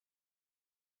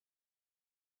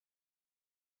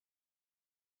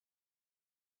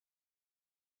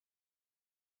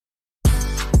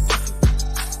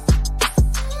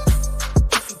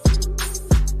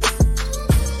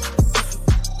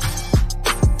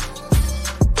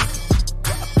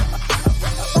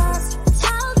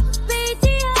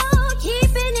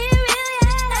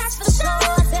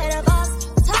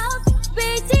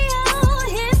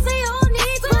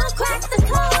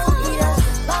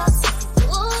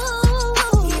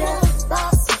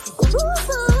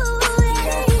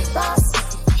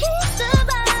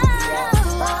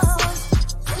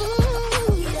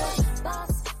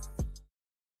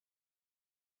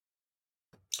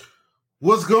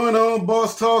What's going on,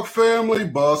 Boss Talk family?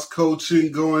 Boss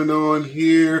Coaching going on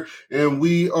here, and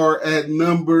we are at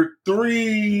number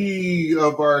 3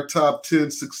 of our top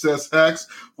 10 success hacks.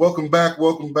 Welcome back.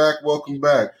 Hope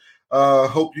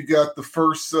you got the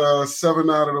first 7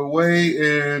 out of the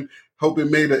way and hope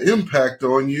it made an impact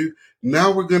on you.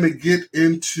 Now we're going to get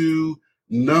into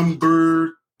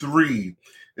number 3,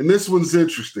 and this one's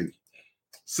interesting.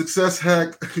 Success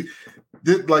hack.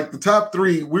 Like the top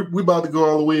 3, we're about to go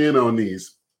all the way in on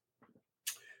these.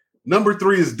 Number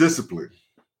 3 is discipline.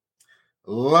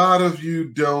 A lot of you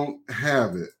don't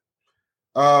have it.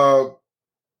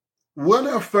 What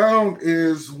I found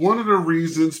is one of the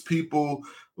reasons people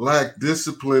lack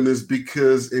discipline is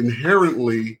because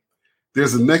inherently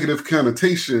there's a negative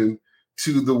connotation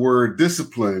to the word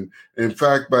discipline. In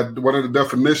fact, by one of the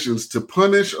definitions, to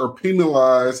punish or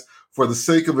penalize for the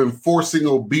sake of enforcing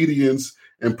obedience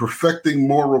and perfecting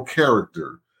moral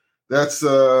character. That's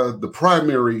the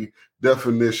primary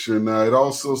definition. It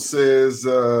also says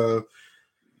a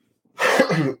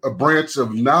branch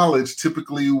of knowledge,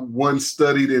 typically one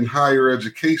studied in higher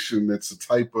education. That's a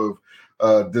type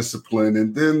of discipline.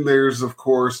 And then there's, of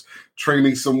course,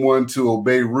 training someone to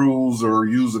obey rules or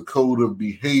use a code of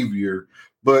behavior.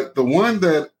 But the one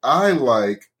that I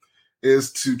like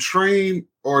is to train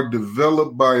or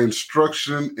develop by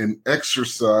instruction and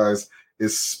exercise,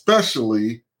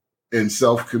 especially in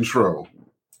self-control.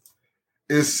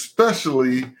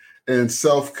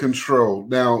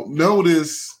 Now,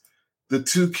 notice the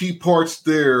 2 key parts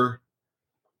there.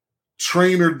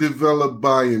 Train or develop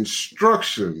by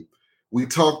instruction. We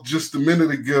talked just a minute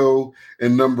ago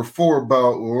in number 4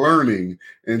 about learning.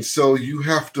 And so you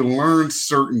have to learn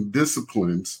certain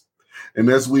disciplines. And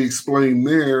as we explained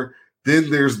there,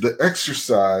 then there's the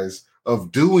exercise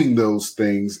of doing those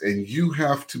things, and you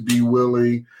have to be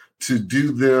willing to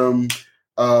do them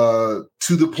to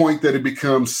the point that it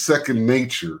becomes second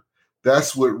nature.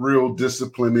 That's what real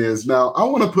discipline is. Now, I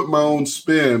want to put my own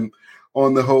spin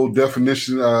on the whole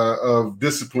definition of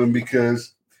discipline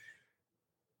because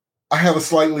I have a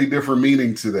slightly different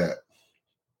meaning to that.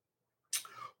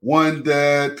 One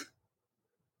that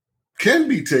can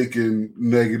be taken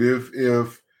negative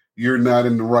if you're not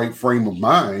in the right frame of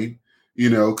mind,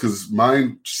 because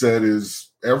mindset is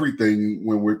everything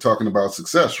when we're talking about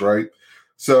success, right?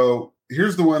 So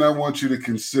here's the one I want you to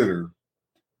consider.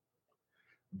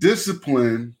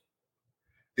 Discipline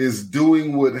is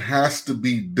doing what has to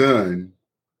be done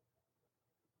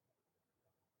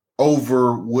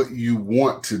over what you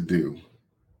want to do.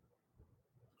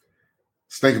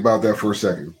 Let's think about that for a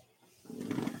second.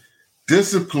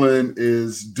 Discipline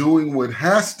is doing what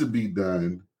has to be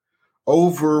done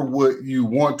over what you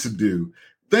want to do.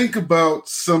 Think about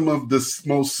some of the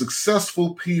most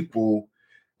successful people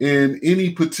in any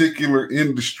particular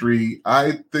industry.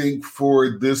 I think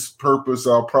for this purpose,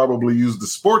 I'll probably use the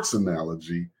sports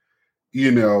analogy.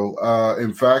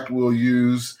 In fact, we'll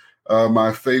use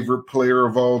my favorite player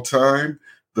of all time,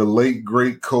 the late,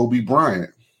 great Kobe Bryant.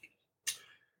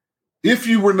 If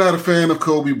you were not a fan of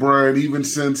Kobe Bryant, even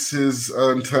since his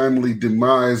untimely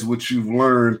demise, what you've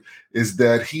learned is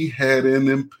that he had an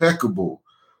impeccable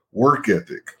work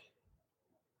ethic.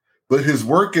 But his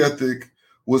work ethic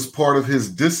was part of his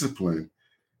discipline.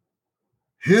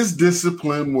 His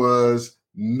discipline was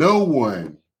no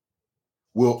one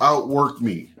will outwork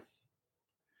me.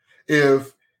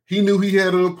 If he knew he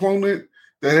had an opponent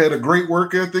that had a great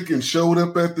work ethic and showed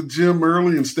up at the gym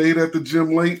early and stayed at the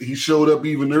gym late, he showed up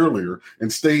even earlier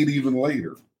and stayed even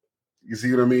later. You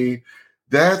see what I mean?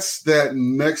 That's that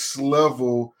next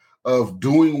level of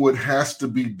doing what has to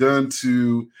be done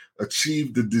to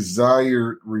achieve the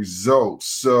desired results.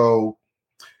 So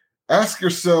ask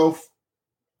yourself,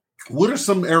 what are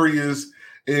some areas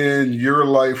in your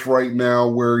life right now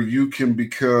where you can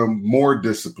become more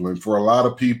disciplined? For a lot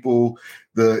of people,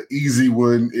 the easy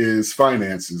one is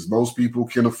finances. Most people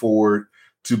can afford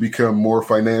to become more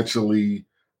financially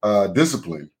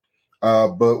disciplined.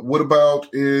 But what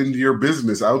about in your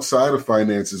business outside of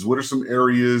finances? What are some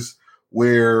areas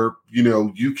where,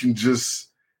 you can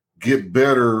just get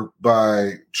better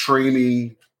by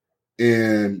training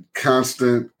and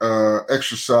constant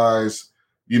exercise,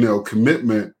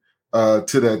 commitment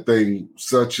to that thing,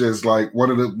 such as like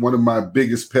one of my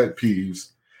biggest pet peeves.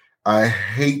 I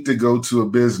hate to go to a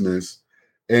business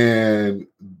and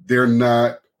they're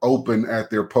not open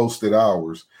at their posted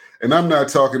hours. And I'm not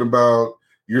talking about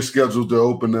you're scheduled to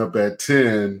open up at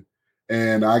 10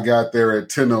 and I got there at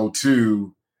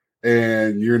 10:02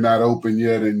 and you're not open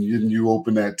yet and you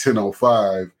open at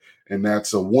 10:05 and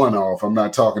that's a one-off. I'm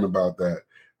not talking about that.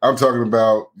 I'm talking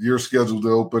about you're scheduled to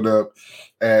open up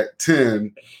at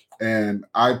 10 and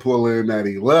I pull in at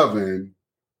 11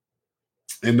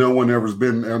 and no one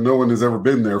has ever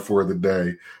been there for the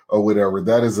day or whatever.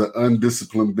 That is an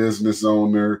undisciplined business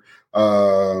owner.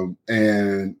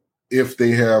 And if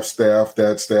they have staff,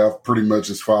 that staff pretty much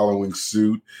is following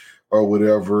suit or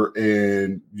whatever.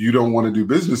 And you don't want to do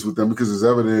business with them because it's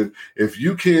evident if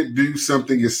you can't do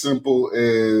something as simple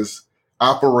as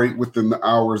operate within the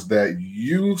hours that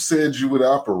you said you would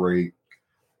operate,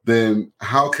 then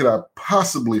how could I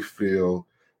possibly feel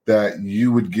that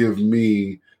you would give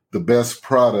me the best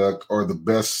product or the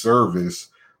best service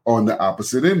on the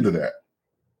opposite end of that,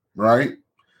 right?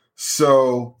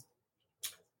 So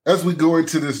as we go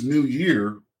into this new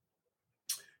year,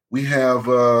 we have,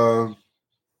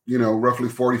 roughly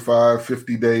 45,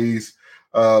 50 days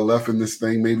left in this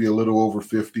thing, maybe a little over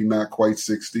 50, not quite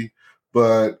 60.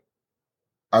 But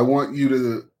I want you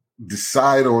to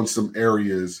decide on some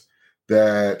areas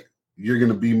that you're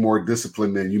going to be more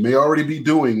disciplined in. You may already be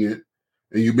doing it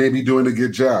and you may be doing a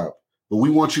good job, but we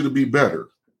want you to be better,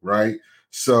 right?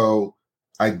 So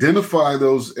identify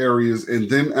those areas and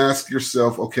then ask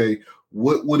yourself, okay,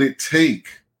 what would it take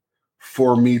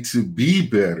for me to be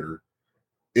better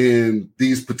in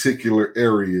these particular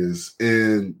areas?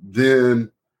 And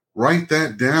then write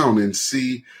that down and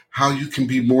see how you can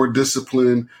be more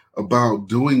disciplined about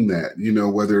doing that,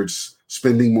 whether it's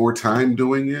spending more time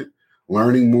doing it,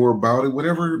 learning more about it,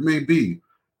 whatever it may be.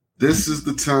 This is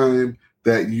the time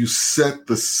that you set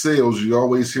the sails. You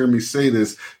always hear me say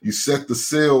this. You set the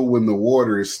sail when the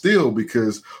water is still,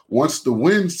 because once the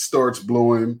wind starts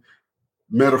blowing,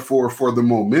 metaphor for the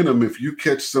momentum, if you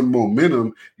catch some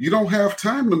momentum, you don't have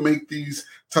time to make these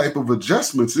type of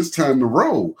adjustments. It's time to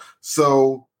roll.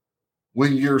 So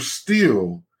when you're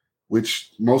still,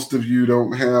 which most of you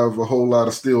don't have a whole lot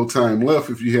of still time left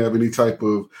if you have any type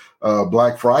of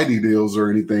Black Friday deals or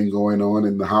anything going on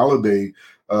in the holiday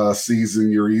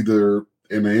season, you're either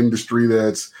in an industry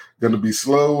that's going to be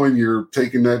slow and you're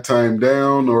taking that time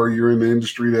down, or you're in an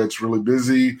industry that's really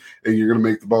busy and you're going to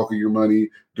make the bulk of your money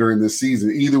during this season.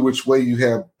 Either which way, you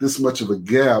have this much of a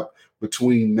gap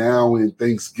between now and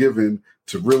Thanksgiving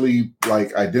to really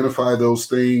identify those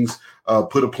things,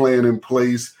 put a plan in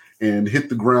place, and hit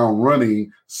the ground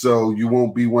running, so you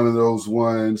won't be one of those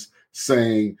ones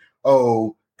saying,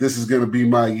 oh, this is going to be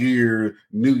my year,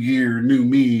 new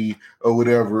me, or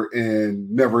whatever, and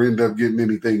never end up getting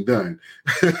anything done.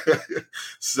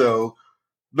 So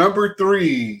number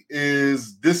 3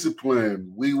 is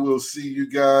discipline. We will see you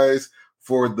guys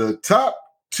for the top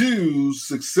 2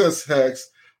 success hacks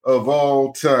of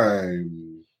all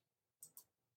time.